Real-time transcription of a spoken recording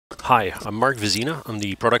Hi, I'm Mark Vizina. I'm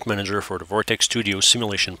the product manager for the Vortex Studio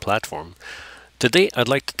simulation platform. Today, I'd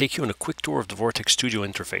like to take you on a quick tour of the Vortex Studio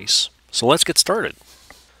interface. So let's get started.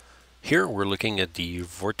 Here, we're looking at the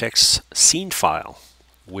Vortex scene file,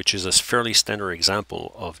 which is a fairly standard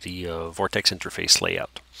example of the Vortex interface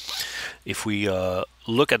layout. If we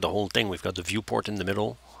look at the whole thing, we've got the viewport in the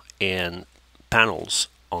middle and panels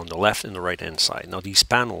on the left and the right hand side. Now, these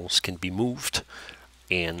panels can be moved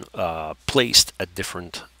and placed at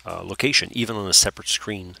different location, even on a separate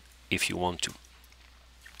screen if you want to.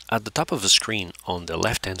 At the top of the screen on the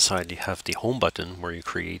left hand side you have the home button where you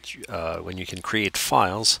create when you can create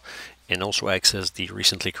files and also access the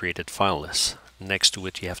recently created file list. Next to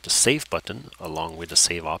it you have the save button along with the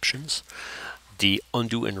save options, the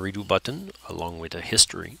undo and redo button along with the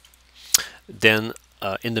history. Then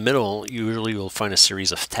in the middle, usually you'll find a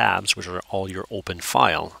series of tabs, which are all your open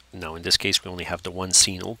file. Now, in this case, we only have the one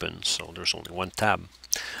scene open, so there's only one tab.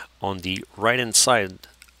 On the right-hand side,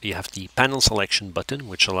 you have the panel selection button,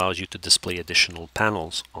 which allows you to display additional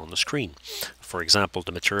panels on the screen. For example,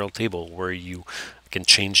 the material table, where you can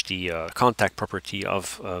change the contact property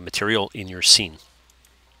of material in your scene.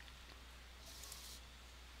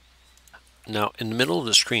 Now, in the middle of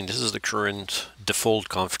the screen, this is the current default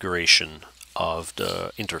configuration of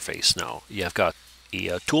the interface. Now you have got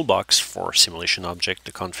a toolbox for simulation object,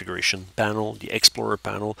 the configuration panel, the explorer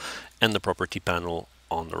panel, and the property panel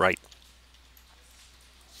on the right.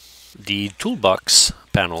 The toolbox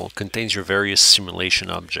panel contains your various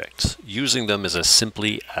simulation objects. Using them is as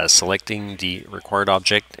simply as selecting the required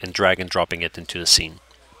object and drag and dropping it into the scene.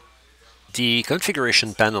 The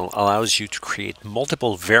configuration panel allows you to create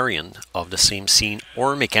multiple variants of the same scene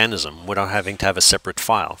or mechanism without having to have a separate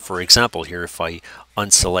file. For example, here if I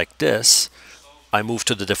unselect this, I move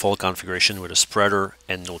to the default configuration with a spreader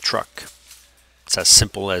and no truck. It's as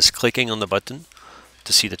simple as clicking on the button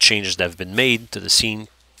to see the changes that have been made to the scene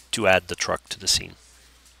to add the truck to the scene.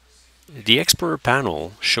 The Explorer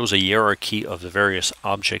panel shows a hierarchy of the various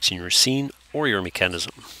objects in your scene or your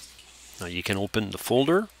mechanism. Now you can open the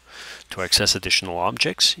folder to access additional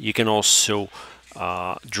objects. You can also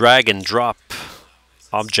drag and drop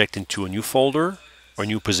object into a new folder or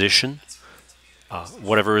new position,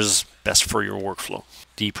 whatever is best for your workflow.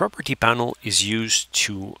 The property panel is used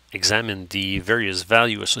to examine the various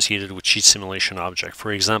values associated with each simulation object.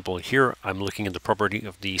 For example, here I'm looking at the property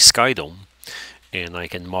of the sky dome, and I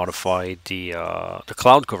can modify the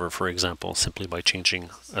cloud cover, for example, simply by changing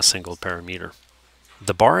a single parameter.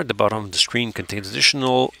 The bar at the bottom of the screen contains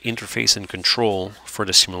additional interface and control for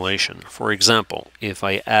the simulation. For example, if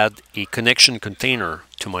I add a connection container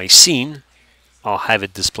to my scene, I'll have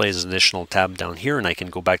it display as an additional tab down here, and I can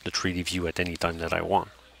go back to 3D view at any time that I want.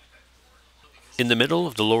 In the middle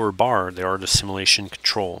of the lower bar, there are the simulation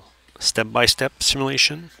control. Step-by-step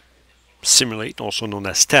simulation, simulate, also known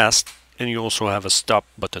as test, and you also have a stop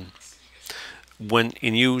button. When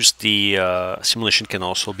in use, the simulation can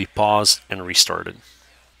also be paused and restarted.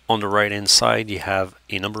 On the right hand side, you have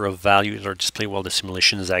a number of values that are displayed while the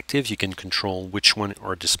simulation is active. You can control which one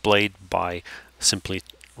are displayed by simply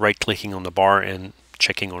right clicking on the bar and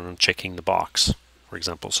checking or unchecking the box, for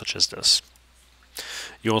example, such as this.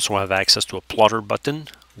 You also have access to a plotter button,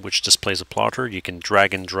 which displays a plotter. You can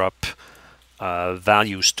drag and drop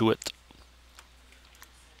values to it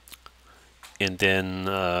and then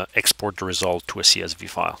export the result to a CSV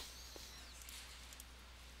file.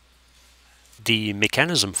 The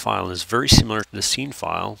mechanism file is very similar to the scene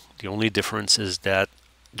file. The only difference is that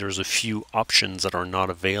there's a few options that are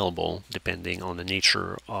not available depending on the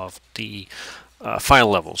nature of the file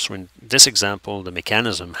level. So in this example, the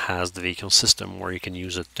mechanism has the vehicle system where you can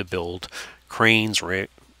use it to build cranes or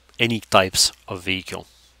any types of vehicle.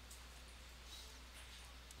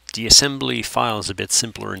 The assembly file is a bit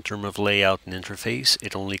simpler in terms of layout and interface.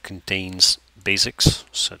 It only contains basics,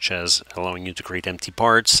 such as allowing you to create empty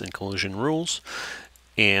parts and collision rules,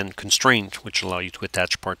 and constraint, which allow you to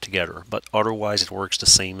attach parts together. But otherwise, it works the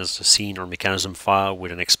same as the scene or mechanism file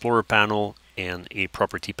with an explorer panel and a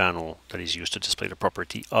property panel that is used to display the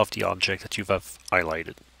property of the object that you have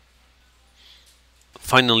highlighted.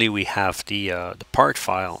 Finally, we have the part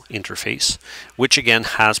file interface, which again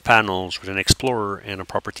has panels with an explorer and a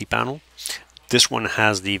property panel. This one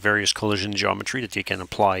has the various collision geometry that you can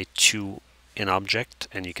apply to an object,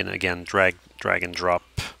 and you can again drag and drop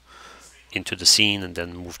into the scene and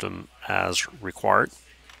then move them as required.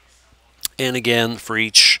 And again, for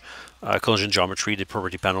each collision geometry, the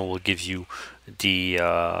property panel will give you the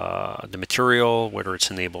material, whether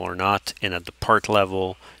it's enabled or not, and at the part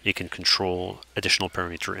level you can control additional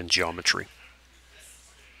parameter and geometry.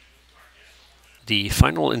 The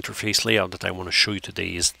final interface layout that I want to show you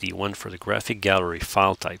today is the one for the graphic gallery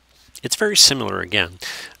file type. It's very similar again.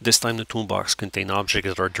 This time the toolbox contains objects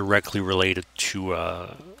that are directly related to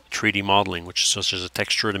 3D modeling, which is such as the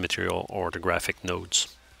texture, the material, or the graphic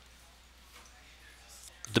nodes.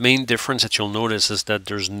 The main difference that you'll notice is that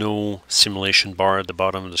there's no simulation bar at the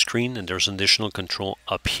bottom of the screen, and there's an additional control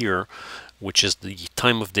up here, which is the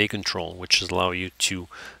time of day control, which allows you to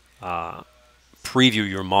preview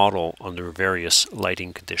your model under various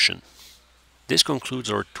lighting conditions. This concludes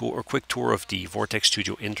our quick tour of the Vortex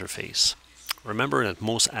Studio interface. Remember that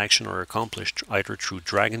most actions are accomplished either through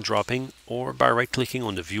drag and dropping or by right-clicking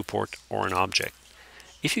on the viewport or an object.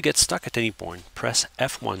 If you get stuck at any point, press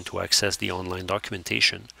F1 to access the online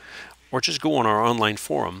documentation, or just go on our online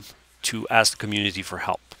forum to ask the community for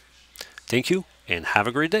help. Thank you and have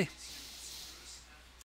a great day.